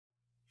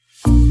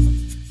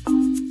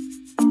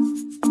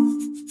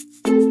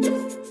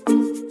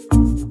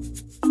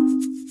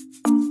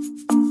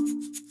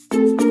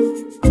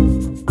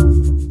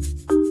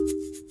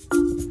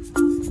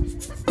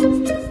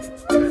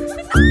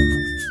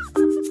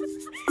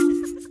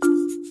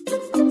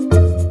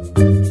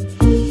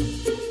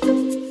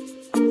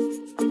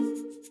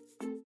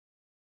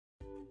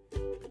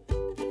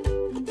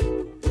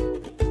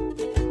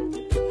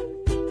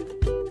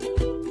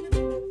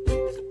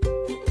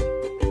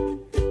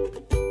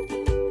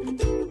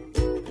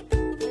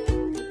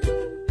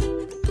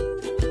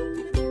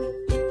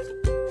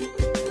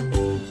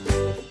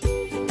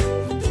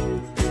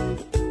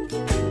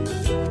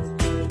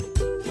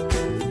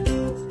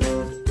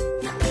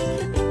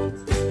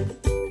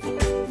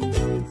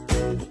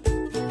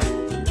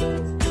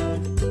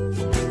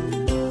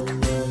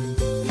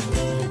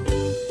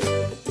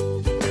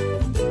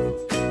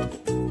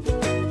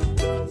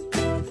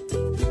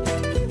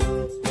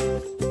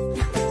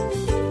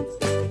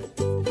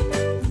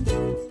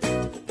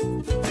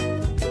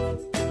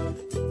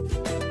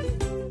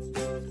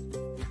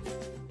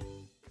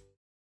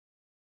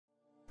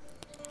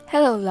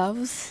Hello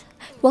loves!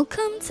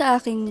 Welcome sa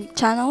aking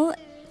channel.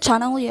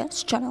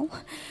 Yes, channel.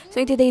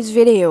 So in today's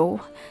video,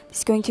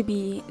 it's going to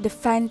be the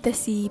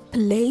fantasy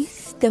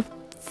place, the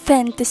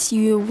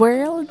fantasy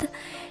world,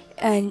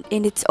 and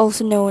it's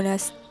also known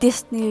as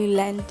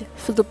Disneyland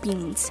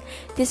Philippines.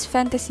 This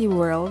fantasy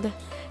world,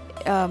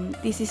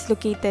 this is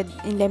located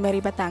in Lemery,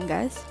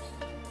 Batangas.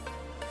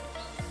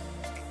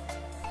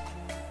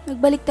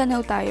 Magbalik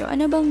tanaw tayo.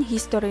 Ano bang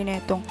history na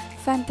itong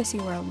fantasy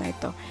world na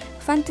ito?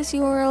 Fantasy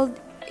world,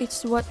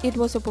 it's what it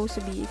was supposed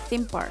to be,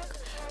 theme park.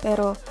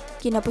 Pero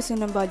kinapos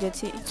ng budget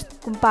si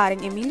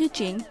kumparing Emilio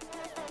Ching,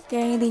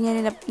 kaya hindi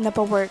niya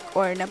napawork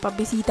or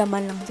napabisita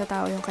man lang sa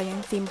tao yung kanyang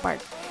theme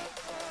park.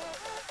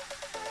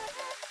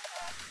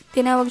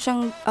 Tinawag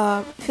siyang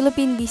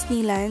Philippine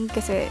Disneyland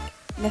kasi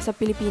nasa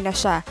Pilipinas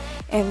siya.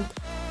 And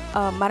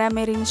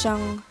marami rin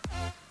siyang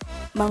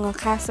mga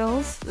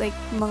castles, like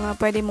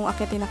mga pwede mong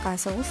akitin na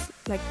castles,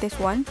 like this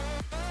one.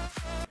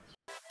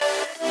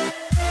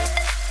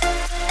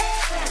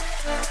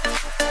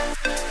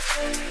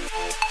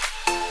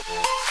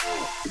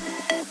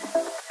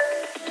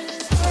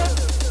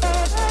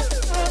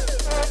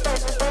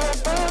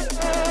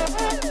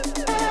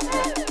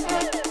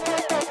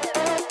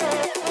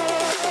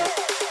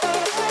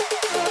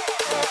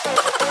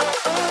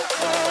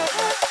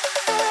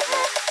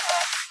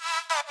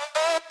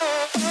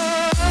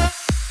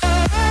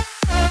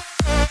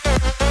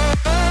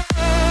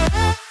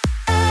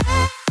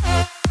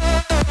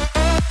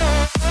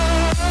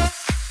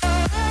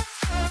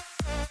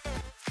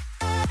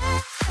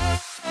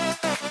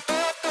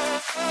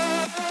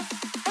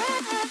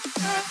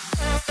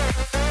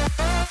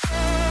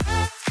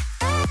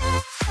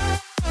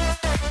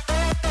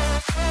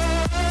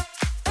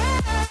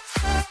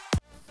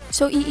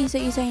 So,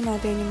 iisa-isahin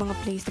natin yung mga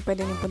place na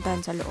pwede nyo puntahan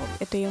sa loob.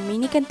 Ito yung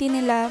mini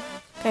canteen nila,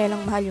 kaya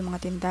lang mahal yung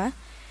mga tinda.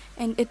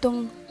 And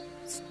itong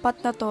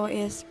spot na to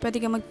is, pwede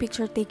ka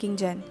mag-picture taking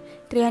dyan.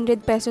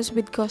 300 pesos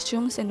with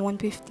costumes and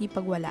 150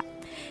 pag wala.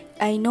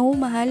 I know,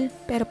 mahal,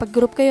 pero pag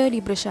group kayo,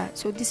 libre siya.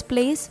 So, this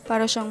place,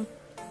 para siyang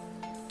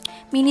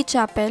mini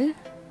chapel.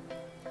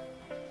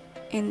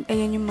 And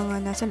ayan yung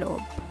mga nasa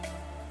loob.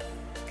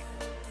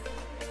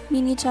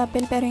 Mini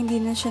chapel, pero hindi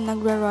na siya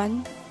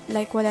nagra-run.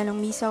 Like, wala ng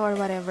misa or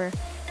whatever.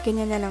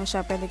 Ganyan na lang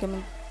siya. Pwede ka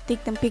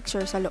mag-take ng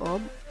picture sa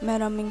loob.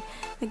 Maraming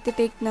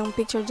nagtitake ng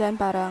picture dyan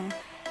parang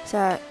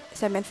sa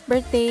 7th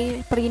birthday,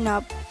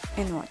 prenup,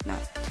 and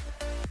whatnot.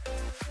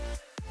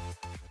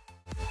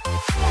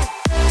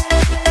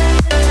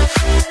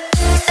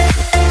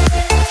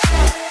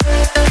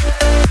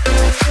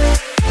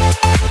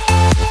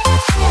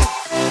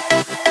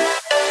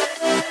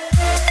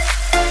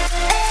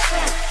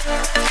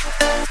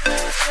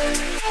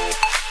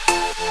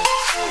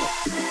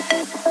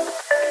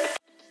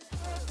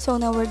 So,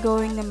 now we're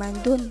going naman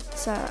dun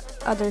sa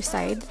other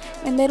side.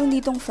 And meron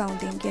ditong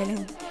fountain. Kaya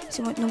lang,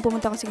 nung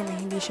pumunta kasi kami,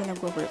 hindi siya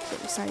nag-work. So,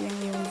 sayang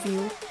yung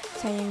view.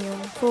 Sayang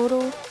yung photo.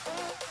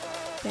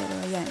 Pero,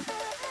 yan.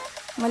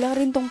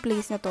 Malaki rin tong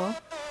place na to.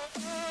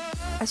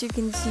 As you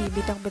can see,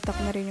 bitak-bitak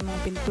na rin yung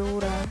mga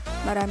pintura.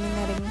 Marami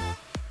na rin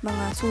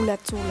mga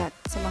sulat-sulat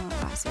sa mga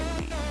castle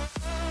na yan.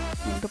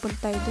 And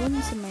pupunta tayo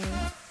dun sa may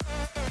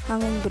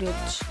hanging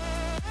bridge.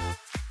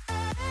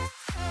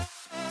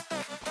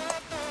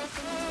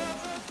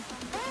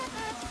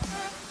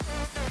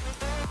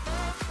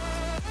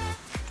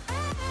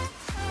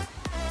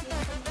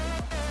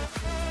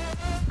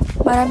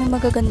 Maraming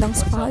magagandang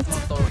spots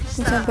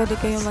kung saan pwede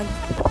kayo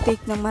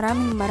mag-take ng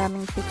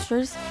maraming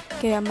pictures.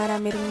 Kaya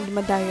marami rin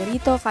dumadayo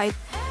rito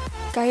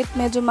kahit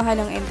medyo mahal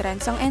ang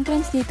entrance. Ang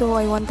entrance dito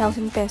ay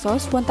 1,000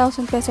 pesos.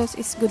 1,000 pesos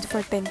is good for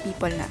 10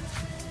 people na.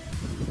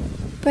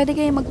 Pwede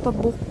kayo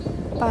magpa-book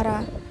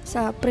para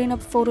sa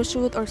prenup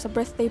photoshoot or sa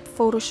birthday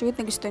photoshoot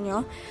na gusto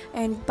nyo.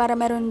 And para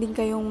meron din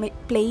kayong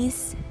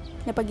place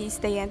na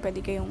pag-i-stayan,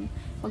 pwede kayong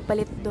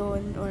magpalit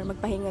doon or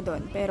magpahinga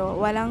doon. Pero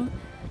walang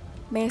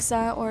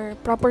mesa or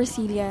proper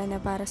silya na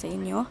para sa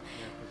inyo,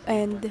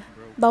 and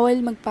bawal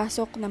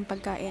magpasok ng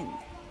pagkain.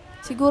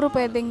 Siguro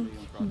pwedeng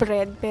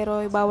bread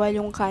pero bawal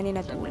yung kanin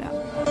at ulam.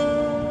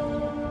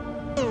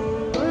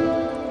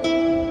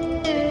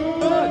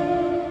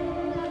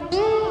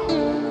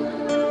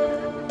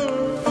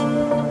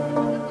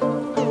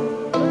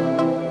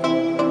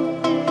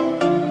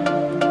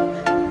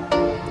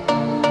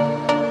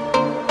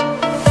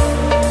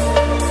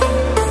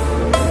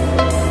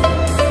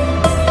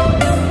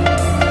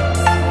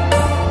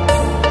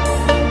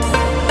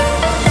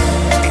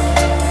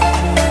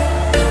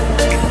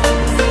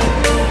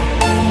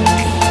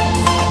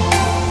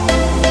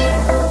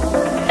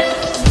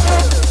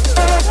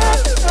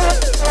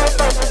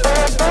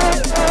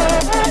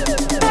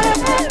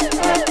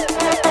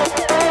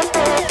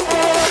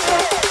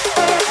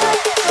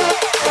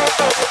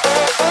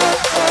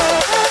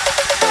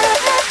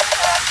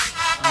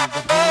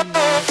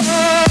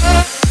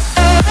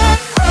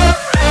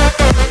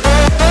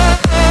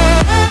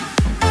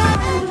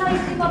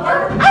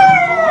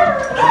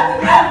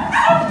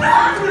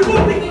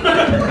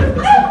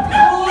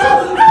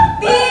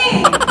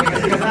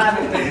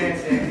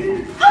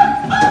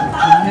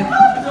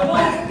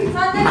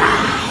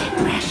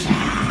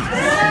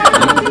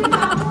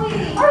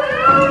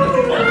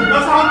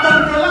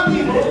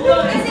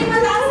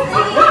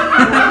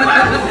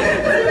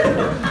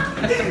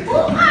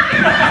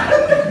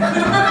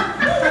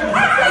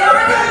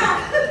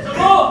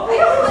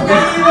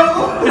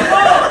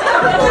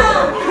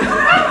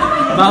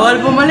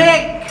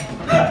 bumalik!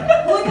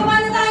 Uy,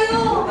 kumana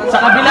tayo! Sa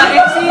kabila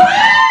exit!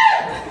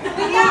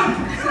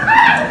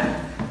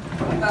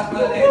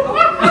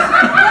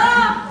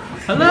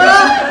 Hala!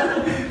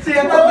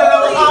 Siya na,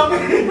 dalawa kami.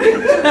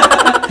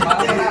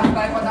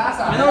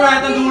 Ano nga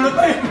ito dulo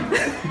pa eh?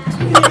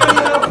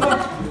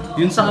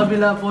 Yun sa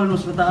kabila, Paul,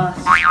 mas mataas.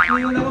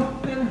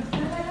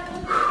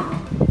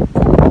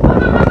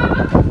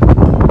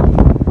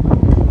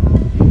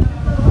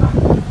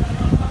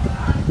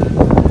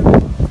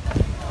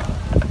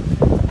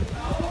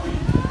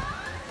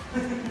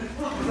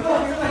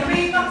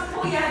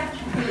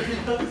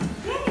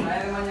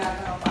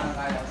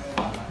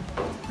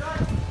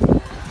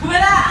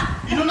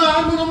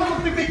 Inunahan mo naman,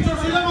 magpipicture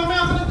sila,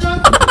 mamaya ka na dyan.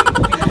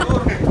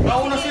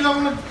 Nauna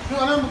silang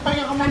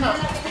magpahinga ka muna.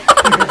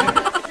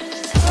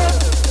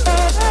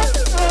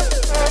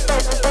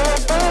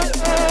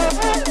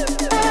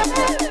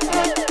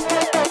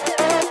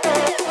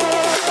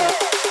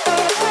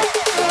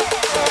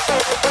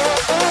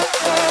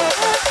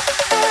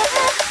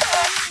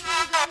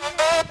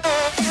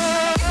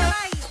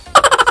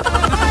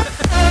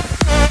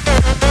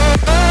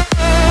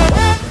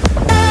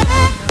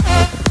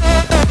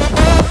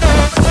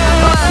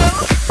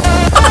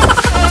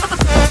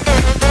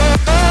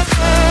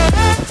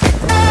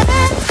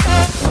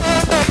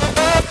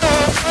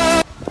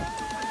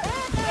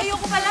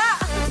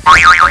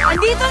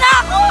 Andito na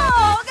ako!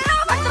 Huwag ka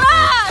na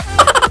matras!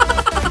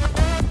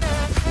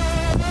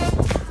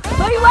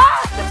 Hoy, what?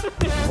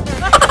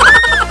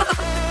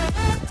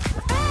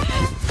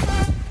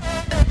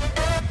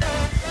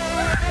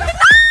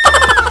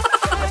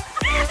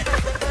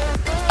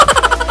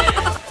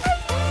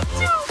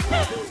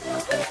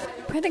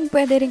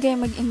 Pwede rin kayo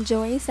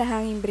mag-enjoy sa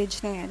hanging bridge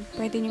na yan.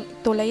 Pwede nyo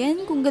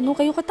tulayan kung gano'n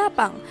kayo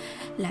katapang.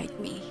 Like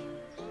me.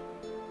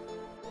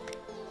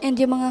 And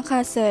yung mga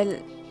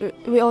castle,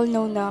 we all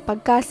know na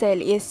pag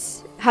castle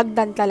is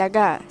hagdan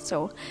talaga.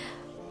 So,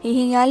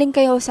 hihingalin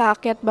kayo sa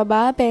akyat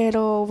baba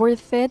pero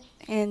worth it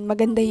and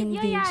maganda yung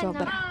view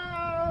sobra.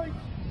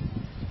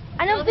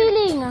 Anong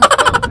feeling?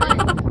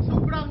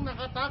 Sobrang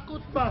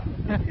nakatakot pa.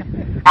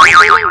 Anong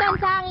feeling doon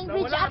sa hanging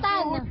bridge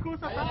atan? Ko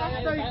sa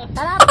kakastay.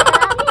 Tarap!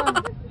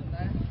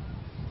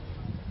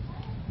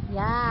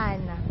 Yan.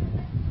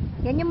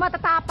 Yan yung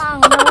matatapang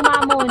na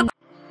humamon.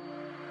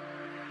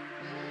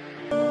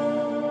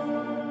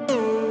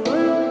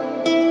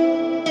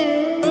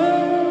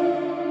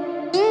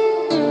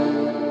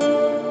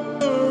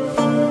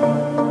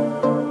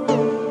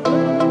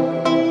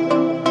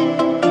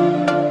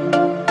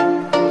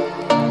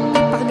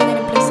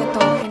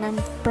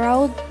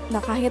 Na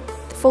kahit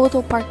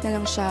photo park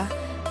na lang siya,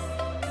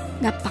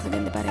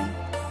 napakaganda pa rin.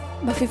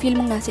 Mafe-feel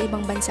mong nasa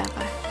ibang bansa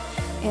ka.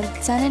 And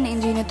sana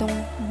na-enjoy na tong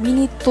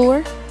mini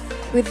tour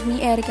with me,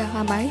 Erica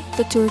Camay,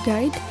 the tour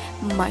guide.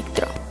 Mic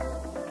drop.